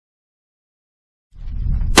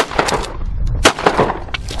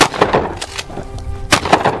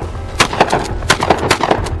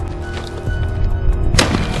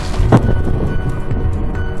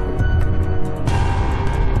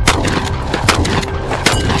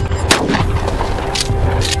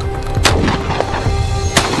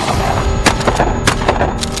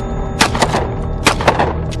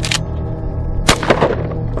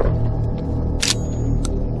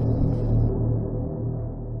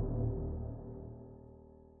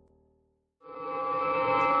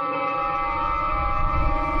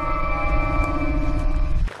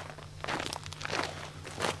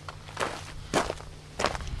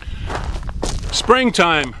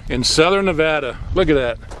Springtime in southern Nevada. Look at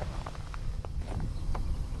that.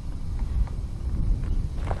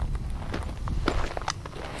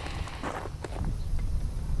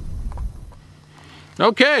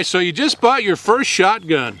 Okay, so you just bought your first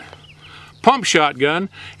shotgun, pump shotgun,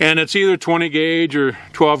 and it's either 20 gauge or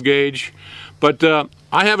 12 gauge. But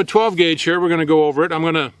I have a 12 gauge here. We're going to go over it. I'm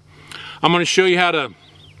going to show you how to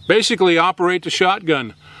basically operate the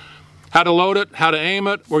shotgun. How to load it, how to aim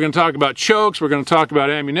it. We're going to talk about chokes, we're going to talk about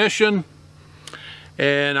ammunition,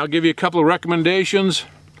 and I'll give you a couple of recommendations.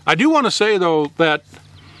 I do want to say though that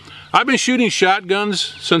I've been shooting shotguns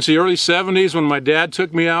since the early 70s when my dad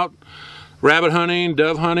took me out rabbit hunting,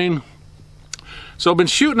 dove hunting. So I've been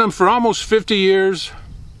shooting them for almost 50 years.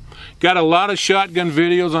 Got a lot of shotgun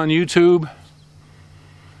videos on YouTube.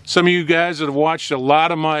 Some of you guys that have watched a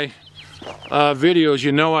lot of my videos,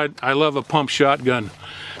 you know I love a pump shotgun.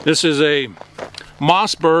 This is a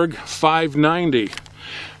Mossberg 590.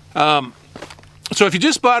 So if you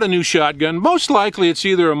just bought a new shotgun, most likely it's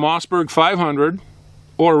either a Mossberg 500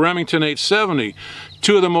 or a Remington 870,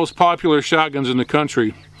 two of the most popular shotguns in the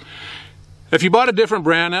country. If you bought a different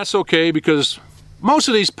brand, that's okay, because most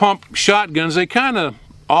of these pump shotguns, they kind of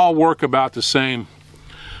all work about the same.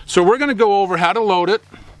 So we're going to go over how to load it,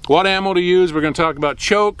 what ammo to use. We're going to talk about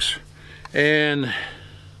chokes, and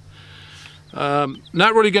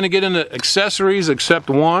not really going to get into accessories except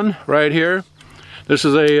one right here. This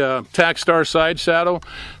is a Tac-Star side saddle.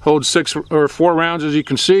 Holds 6 or 4 rounds, as you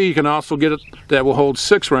can see. You can also get it that will hold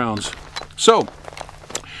 6 rounds. So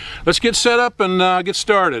let's get set up and get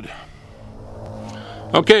started.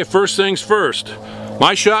 Okay, first things first.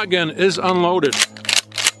 My shotgun is unloaded.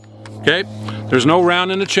 Okay, there's no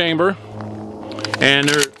round in the chamber, and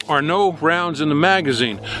there are no rounds in the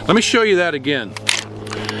magazine. Let me show you that again.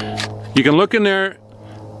 You can look in there,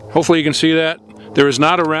 hopefully you can see that. There is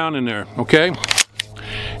not a round in there, okay?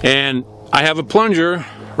 And I have a plunger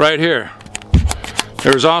right here.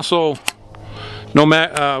 There's also no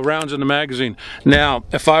rounds in the magazine. Now,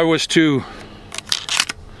 if I was to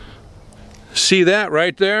see that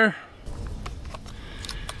right there.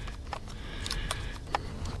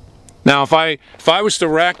 Now, if I was to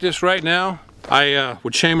rack this right now, I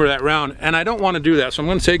would chamber that round, and I don't want to do that, so I'm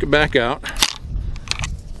going to take it back out.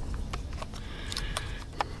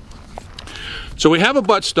 So we have a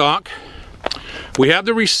buttstock, we have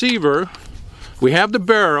the receiver, we have the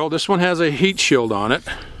barrel. This one has a heat shield on it,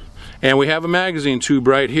 and we have a magazine tube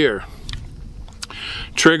right here.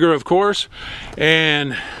 Trigger, of course,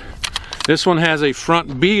 and this one has a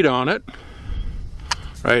front bead on it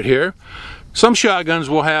right here. Some shotguns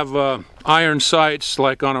will have iron sights,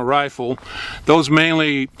 like on a rifle. Those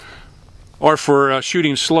mainly are for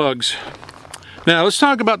shooting slugs. Now let's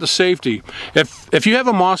talk about the safety. If you have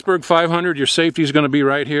a Mossberg 500, your safety is going to be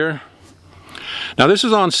right here. Now this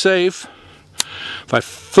is on safe. If I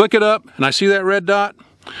flick it up and I see that red dot,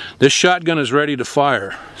 this shotgun is ready to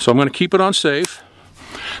fire. So I'm going to keep it on safe.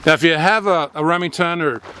 Now if you have a Remington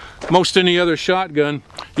or most any other shotgun,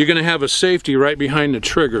 you're going to have a safety right behind the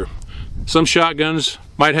trigger. Some shotguns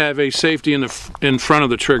might have a safety in front of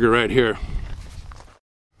the trigger right here.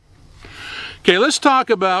 Okay, let's talk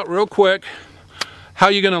about real quick how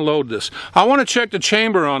you're going to load this. I want to check the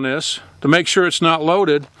chamber on this to make sure it's not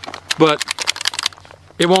loaded, but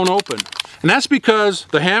it won't open. And that's because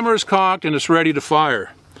the hammer is cocked and it's ready to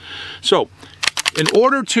fire. So, in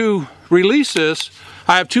order to release this,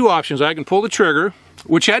 I have two options. I can pull the trigger,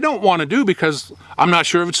 which I don't want to do because I'm not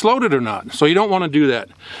sure if it's loaded or not. So you don't want to do that.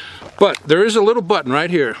 But there is a little button right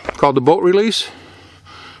here called the bolt release,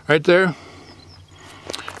 right there.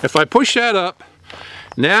 If I push that up,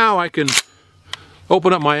 now I can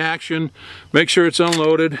open up my action, make sure it's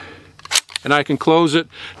unloaded, and I can close it.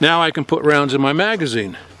 Now I can put rounds in my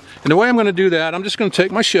magazine. And the way I'm going to do that, I'm just going to take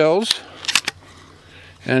my shells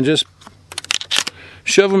and just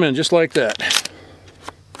shove them in just like that.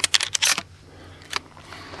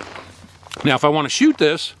 Now if I want to shoot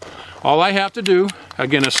this, all I have to do,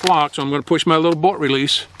 again it's locked, so I'm going to push my little bolt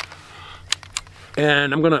release,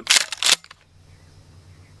 and I'm going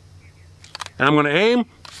to aim,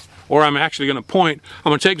 or I'm actually going to point.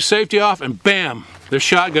 I'm going to take the safety off, and bam, the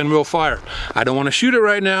shotgun will fire. I don't want to shoot it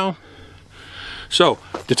right now. So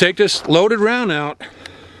to take this loaded round out,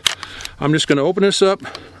 I'm just going to open this up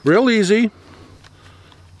real easy,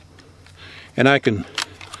 and I can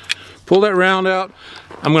pull that round out.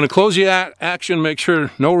 I'm going to close the action, make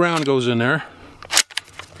sure no round goes in there,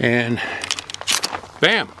 and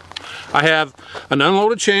bam, I have an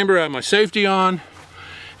unloaded chamber. I have my safety on,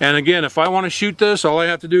 and again, if I want to shoot this, all I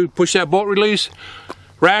have to do is push that bolt release,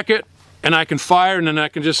 rack it, and I can fire, and then I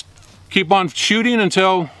can just keep on shooting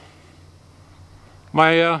until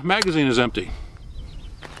my magazine is empty.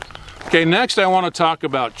 Okay, next I want to talk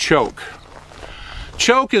about choke.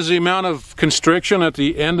 Choke is the amount of constriction at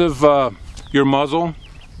the end of your muzzle.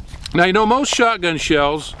 Now, you know, most shotgun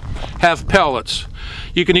shells have pellets.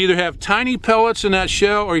 You can either have tiny pellets in that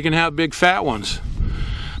shell or you can have big fat ones.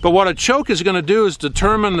 But what a choke is going to do is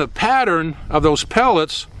determine the pattern of those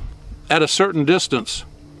pellets at a certain distance.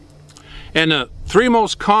 And the three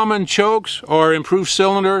most common chokes are improved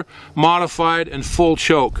cylinder, modified, and full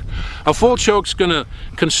choke. A full choke's going to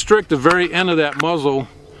constrict the very end of that muzzle.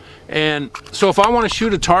 And so if I want to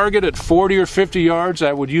shoot a target at 40 or 50 yards,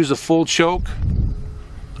 I would use a full choke.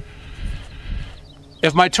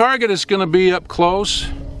 If my target is going to be up close,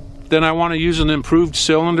 then I want to use an improved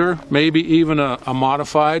cylinder, maybe even a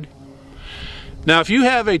modified. Now, if you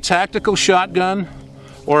have a tactical shotgun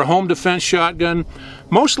or a home defense shotgun,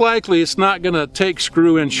 most likely it's not going to take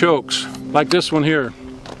screw-in chokes like this one here.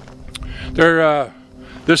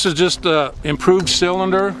 This is just an improved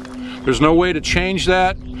cylinder. There's no way to change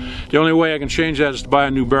that. The only way I can change that is to buy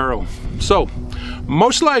a new barrel. So,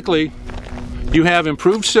 most likely you have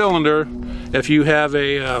improved cylinder if you have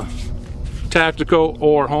a tactical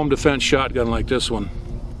or home defense shotgun like this one.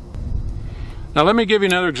 Now let me give you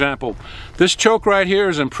another example. This choke right here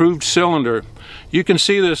is improved cylinder. You can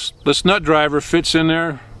see this nut driver fits in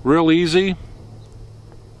there real easy.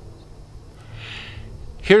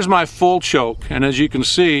 Here's my full choke, and as you can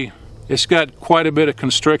see, it's got quite a bit of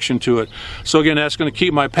constriction to it. So again, that's going to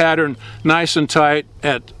keep my pattern nice and tight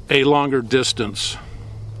at a longer distance.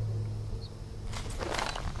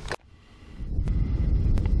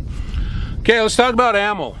 Okay, let's talk about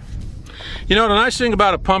ammo. You know, the nice thing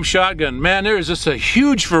about a pump shotgun, man, there is just a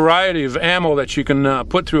huge variety of ammo that you can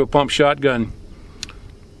put through a pump shotgun.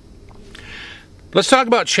 Let's talk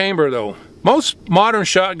about chamber though. Most modern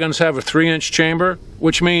shotguns have a 3-inch chamber,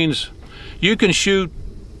 which means you can shoot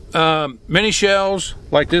mini shells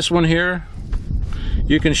like this one here.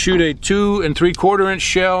 You can shoot a 2 3/4-inch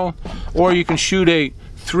shell, or you can shoot a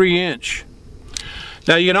 3-inch.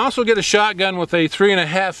 Now you can also get a shotgun with a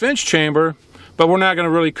 3.5-inch chamber, but we're not going to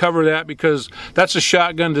really cover that because that's a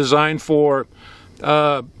shotgun designed for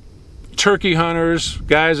turkey hunters,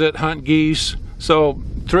 guys that hunt geese. So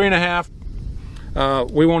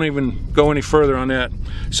 3.5, we won't even go any further on that.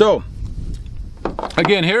 So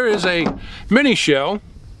again, here is a mini shell,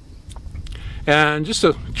 and just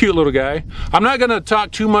a cute little guy. I'm not going to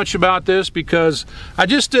talk too much about this because I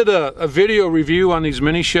just did a video review on these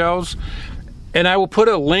mini shells, and I will put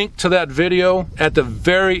a link to that video at the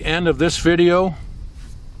very end of this video.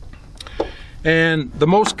 And the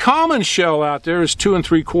most common shell out there is 2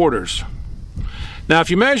 3/4. Now if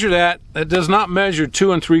you measure that, it does not measure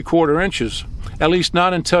 2 3/4 inches, at least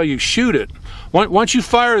not until you shoot it. Once you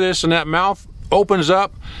fire this and that mouth opens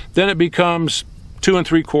up, then it becomes 2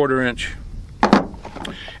 3/4 inch.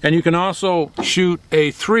 And you can also shoot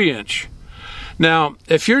a 3-inch. Now,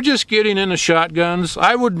 if you're just getting into shotguns,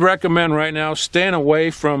 I would recommend right now staying away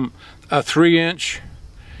from a 3-inch.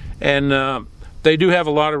 And they do have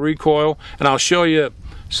a lot of recoil. And I'll show you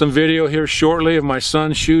some video here shortly of my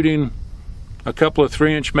son shooting a couple of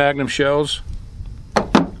 3-inch Magnum shells.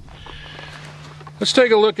 Let's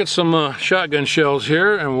take a look at some shotgun shells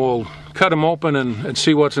here, and we'll cut them open and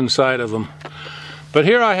see what's inside of them. But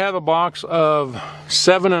here I have a box of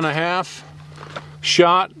 7.5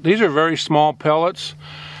 shot. These are very small pellets.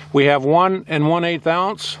 We have 1 1/8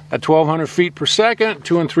 ounce at 1200 feet per second,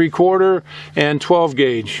 2 3/4, and 12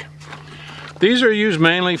 gauge. These are used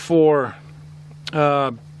mainly for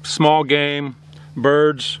small game,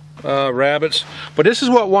 birds, rabbits. But this is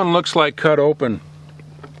what one looks like cut open.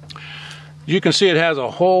 You can see it has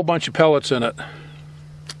a whole bunch of pellets in it.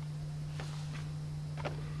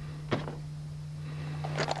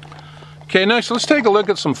 Okay, next let's take a look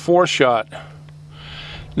at some 4-shot.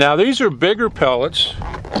 Now these are bigger pellets,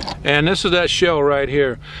 and this is that shell right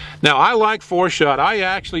here. Now I like 4-shot. I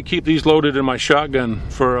actually keep these loaded in my shotgun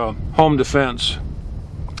for home defense.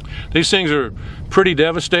 These things are pretty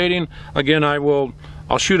devastating. Again,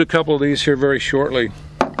 I'll shoot a couple of these here very shortly.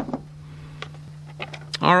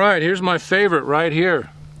 All right, here's my favorite right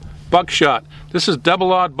here, buckshot. This is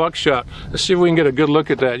double-aught buckshot. Let's see if we can get a good look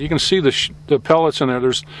at that. You can see the pellets in there.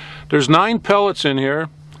 There's 9 pellets in here.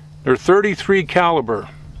 They're 33 caliber.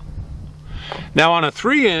 Now on a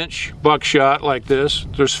 3-inch buckshot like this,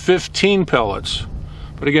 there's 15 pellets.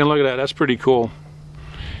 But again, look at that, that's pretty cool.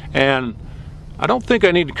 And I don't think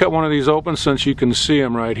I need to cut one of these open since you can see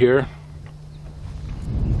them right here.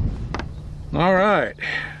 All right,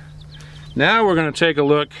 now we're going to take a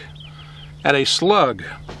look at a slug.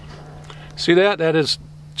 See that? That is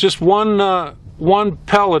just one one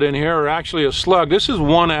pellet in here, or actually a slug. This is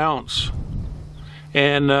 1 ounce.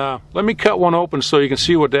 And let me cut one open so you can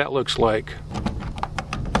see what that looks like.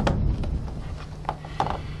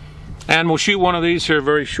 And we'll shoot one of these here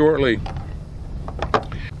very shortly.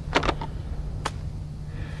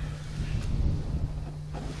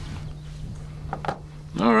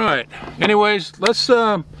 All right. Anyways, let's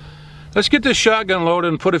get this shotgun loaded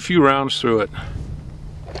and put a few rounds through it.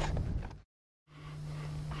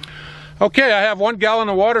 Okay, I have 1 gallon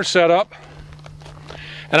of water set up,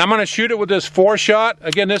 and I'm going to shoot it with this 4-shot.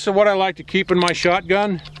 Again, this is what I like to keep in my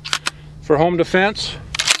shotgun for home defense.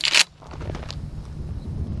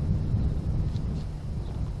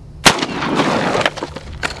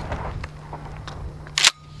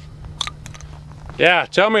 Yeah,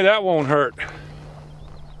 tell me that won't hurt.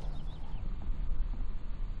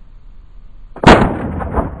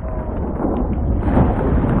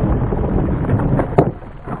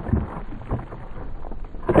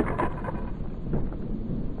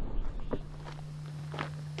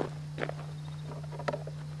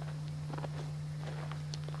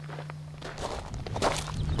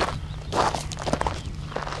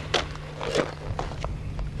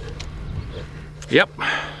 Yep,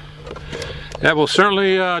 that will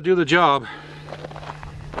certainly do the job.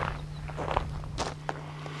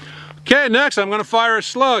 Okay, next I'm going to fire a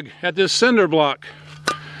slug at this cinder block.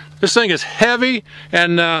 This thing is heavy,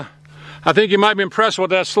 and I think you might be impressed what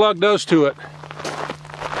that slug does to it.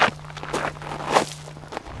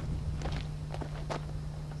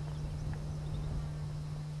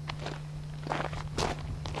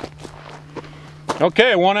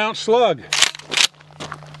 Okay, 1 ounce slug.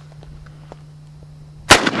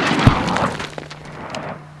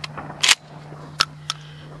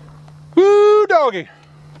 Woo, doggy.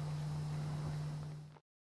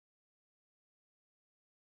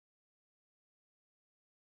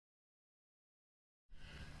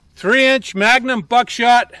 Three-inch Magnum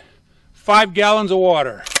buckshot, 5 gallons of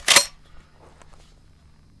water.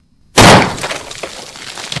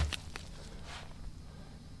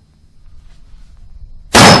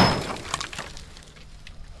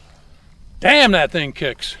 Damn, that thing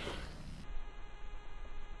kicks.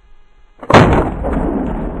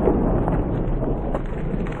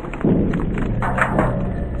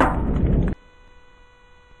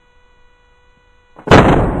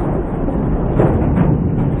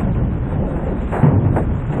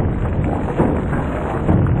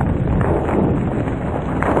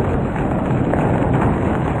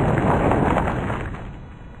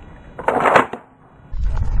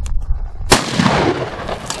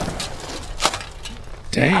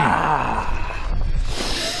 Damn.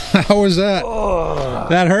 How was that? Oh,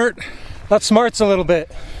 that hurt? that smarts a little bit.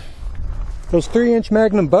 Those 3-inch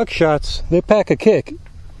Magnum buckshots, they pack a kick.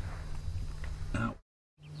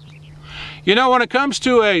 You know, when it comes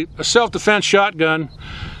to a self-defense shotgun,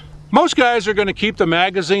 most guys are going to keep the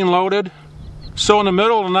magazine loaded, so in the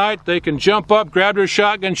middle of the night they can jump up, grab their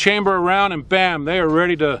shotgun, chamber around, and bam, they are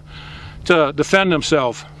ready to defend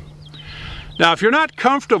themselves. Now, if you're not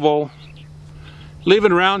comfortable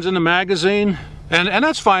leaving rounds in the magazine, and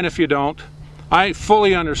that's fine if you don't, I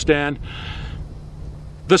fully understand.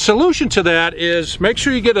 The solution to that is make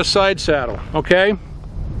sure you get a side saddle, okay?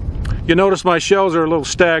 You notice my shells are a little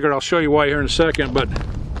staggered. I'll show you why here in a second, but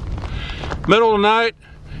middle of the night,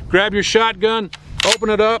 grab your shotgun, open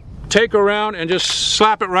it up, take a round, and just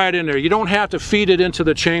slap it right in there. You don't have to feed it into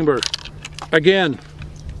the chamber. Again,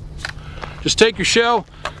 just take your shell,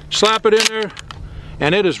 slap it in there,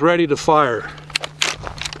 and it is ready to fire.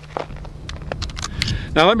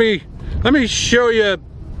 Now let me show you.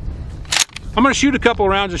 I'm going to shoot a couple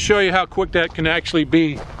rounds and show you how quick that can actually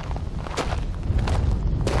be.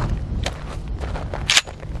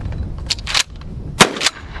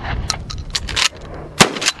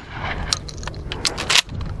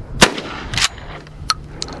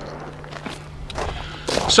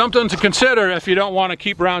 Something to consider if you don't want to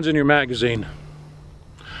keep rounds in your magazine.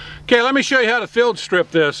 Okay, let me show you how to field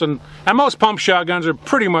strip this, and most pump shotguns are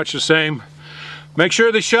pretty much the same. Make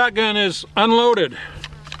sure the shotgun is unloaded.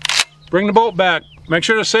 Bring the bolt back. Make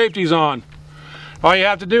sure the safety's on. All you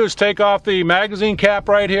have to do is take off the magazine cap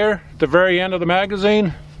right here at the very end of the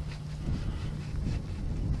magazine.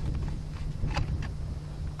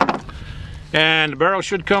 And the barrel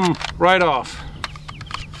should come right off.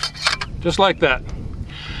 Just like that.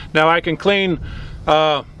 Now I can clean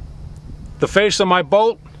the face of my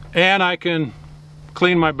bolt, and I can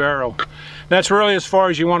clean my barrel. That's really as far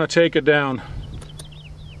as you want to take it down.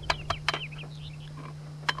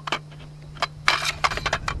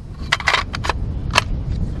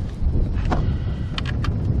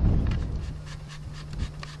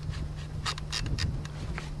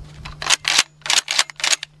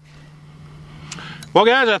 Well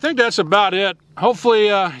guys, I think that's about it. Hopefully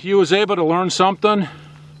you was able to learn something.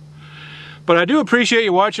 But I do appreciate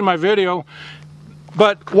you watching my video.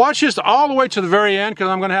 But watch this all the way to the very end, because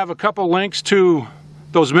I'm going to have a couple links to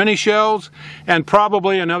those mini shells and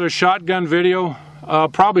probably another shotgun video.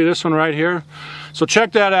 Probably this one right here. So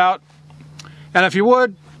check that out. And if you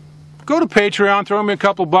would, go to Patreon, throw me a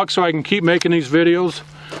couple bucks so I can keep making these videos.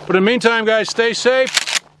 But in the meantime, guys, stay safe.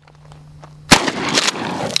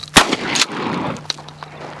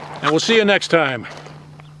 And we'll see you next time.